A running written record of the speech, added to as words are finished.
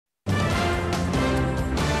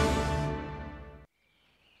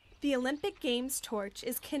The Olympic Games torch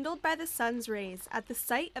is kindled by the sun's rays at the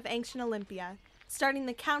site of ancient Olympia, starting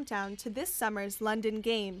the countdown to this summer's London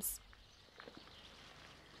Games.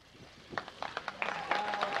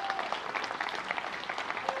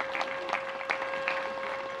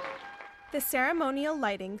 The ceremonial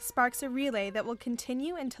lighting sparks a relay that will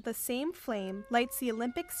continue until the same flame lights the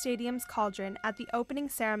Olympic Stadium's cauldron at the opening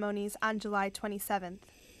ceremonies on July 27th.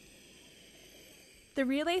 The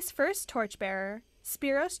relay's first torchbearer,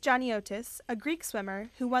 Spiros Janiotis, a Greek swimmer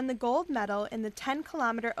who won the gold medal in the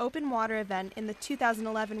 10-kilometer open water event in the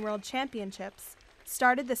 2011 World Championships,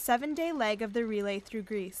 started the 7-day leg of the relay through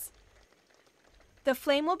Greece. The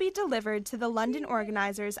flame will be delivered to the London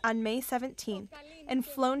organizers on May 17th and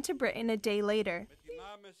flown to Britain a day later.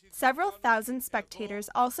 Several thousand spectators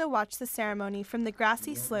also watch the ceremony from the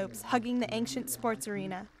grassy slopes hugging the ancient sports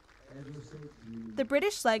arena. The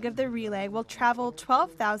British leg of the relay will travel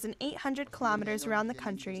 12,800 kilometers around the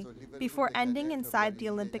country before ending inside the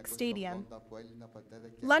Olympic Stadium.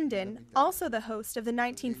 London, also the host of the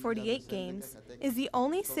 1948 Games, is the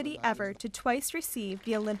only city ever to twice receive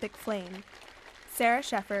the Olympic flame. Sarah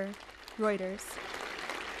Sheffer, Reuters.